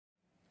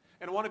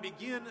And I want to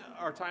begin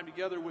our time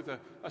together with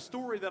a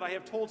story that I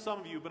have told some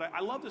of you, but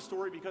I love this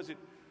story because it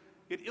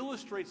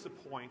illustrates the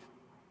point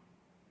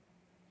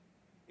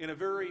in a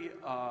very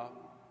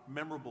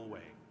memorable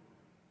way.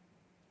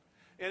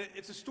 And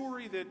it's a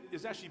story that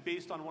is actually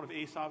based on one of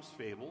Aesop's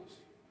fables.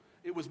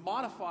 It was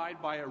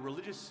modified by a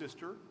religious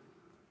sister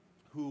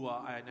who,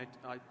 I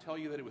tell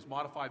you that it was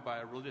modified by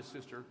a religious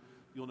sister.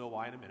 You'll know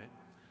why in a minute.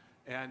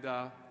 And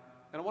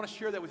I want to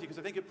share that with you because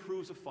I think it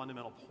proves a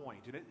fundamental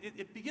point. And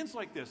it begins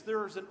like this.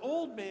 There's an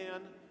old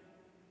man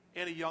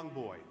and a young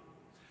boy.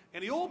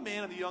 And the old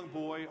man and the young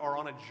boy are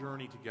on a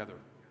journey together.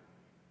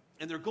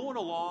 And they're going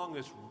along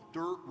this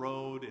dirt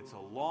road. It's a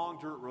long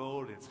dirt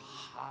road. And it's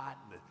hot.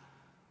 And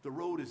the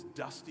road is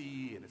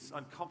dusty and it's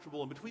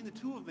uncomfortable. And between the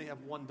two of them, they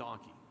have one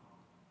donkey.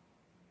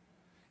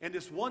 And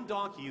this one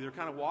donkey, they're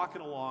kind of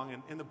walking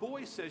along. And the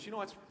boy says, you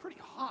know, it's pretty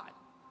hot.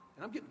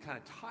 And I'm getting kind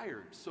of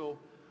tired. So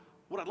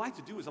what I'd like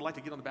to do is I'd like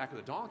to get on the back of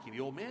the donkey.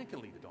 The old man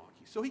can lead the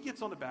donkey. So he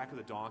gets on the back of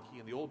the donkey,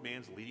 and the old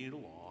man's leading it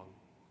along.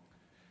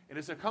 And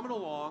as they're coming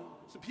along,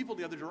 some people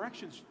in the other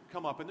directions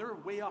come up, and they're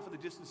way off in the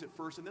distance at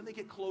first, and then they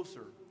get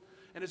closer.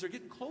 And as they're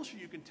getting closer,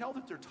 you can tell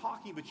that they're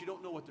talking, but you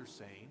don't know what they're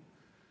saying.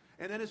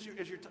 And then as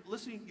you're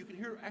listening, you can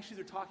hear actually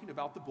they're talking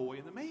about the boy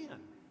and the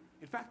man.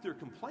 In fact, they're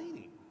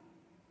complaining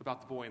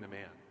about the boy and the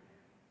man.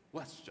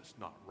 Well, that's just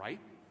not right.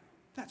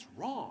 That's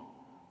wrong.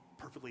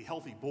 Perfectly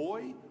healthy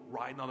boy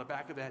riding on the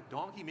back of that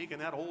donkey, making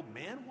that old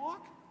man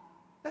walk?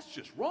 That's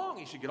just wrong.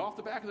 He should get off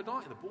the back of the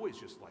donkey. And the boy's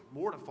just like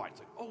mortified. It's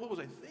like, oh, what was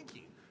I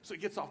thinking? So he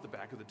gets off the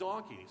back of the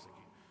donkey and he's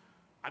thinking,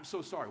 I'm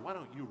so sorry, why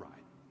don't you ride?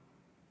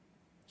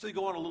 So they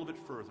go on a little bit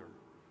further.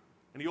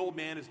 And the old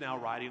man is now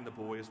riding and the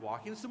boy is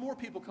walking. And some more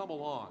people come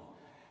along.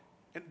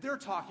 And they're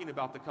talking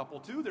about the couple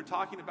too. They're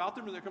talking about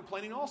them and they're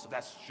complaining also.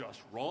 That's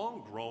just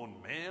wrong. Grown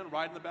man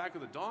riding the back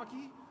of the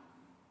donkey.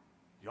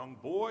 Young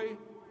boy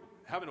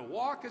having to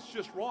walk, it's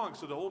just wrong.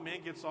 So the old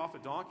man gets off the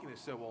donkey and they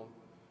say, well,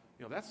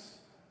 you know, that's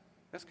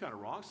kind of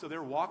wrong. So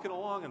they're walking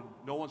along and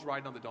no one's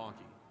riding on the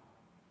donkey.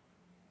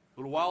 A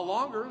little while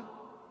longer,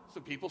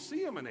 some people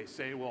see him and they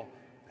say, well,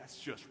 that's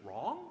just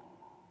wrong.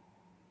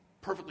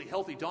 Perfectly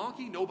healthy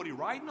donkey, nobody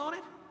riding on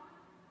it.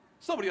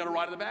 Somebody ought to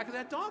ride on the back of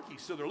that donkey.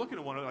 So they're looking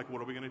at one another like,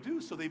 what are we going to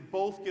do? So they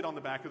both get on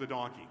the back of the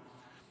donkey.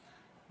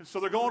 And so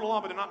they're going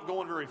along, but they're not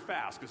going very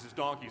fast because this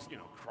donkey's, you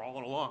know,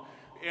 crawling along.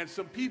 And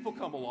some people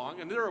come along,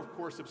 and they're, of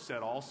course,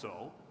 upset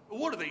also.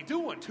 What are they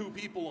doing? Two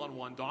people on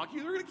one donkey?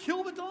 They're going to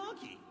kill the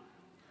donkey.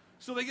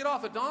 So they get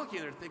off the donkey,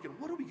 and they're thinking,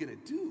 what are we going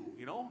to do?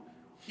 You know,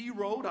 he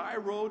rode, I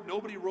rode,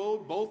 nobody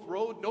rode, both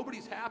rode,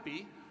 nobody's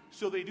happy.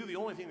 So they do the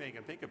only thing they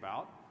can think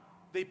about.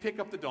 They pick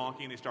up the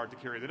donkey, and they start to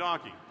carry the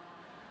donkey.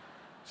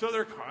 So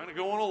they're kind of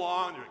going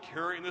along, they're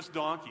carrying this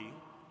donkey.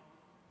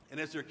 And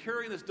as they're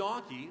carrying this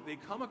donkey, they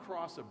come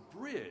across a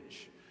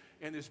bridge.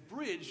 And this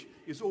bridge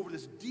is over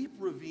this deep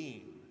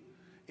ravine.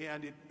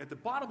 And at the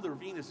bottom of the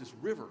ravine is this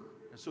river.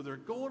 And so they're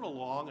going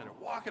along and they're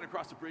walking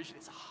across the bridge. And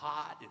it's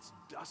hot, it's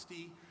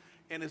dusty.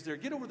 And as they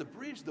get over the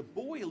bridge, the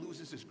boy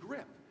loses his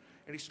grip.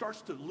 And he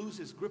starts to lose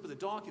his grip of the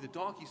donkey. The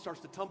donkey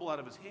starts to tumble out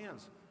of his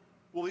hands.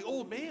 Well, the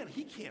old man,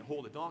 he can't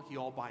hold the donkey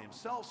all by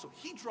himself, so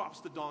he drops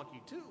the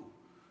donkey too.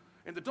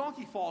 And the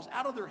donkey falls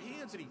out of their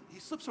hands and he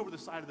slips over the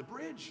side of the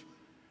bridge.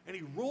 And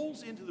he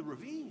rolls into the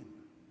ravine.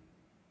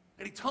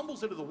 And he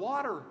tumbles into the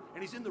water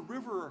and he's in the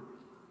river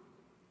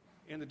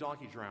and the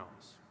donkey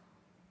drowns.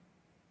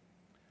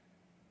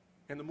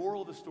 And the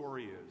moral of the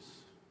story is,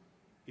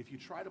 if you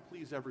try to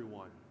please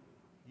everyone,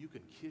 you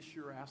can kiss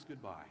your ass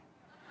goodbye.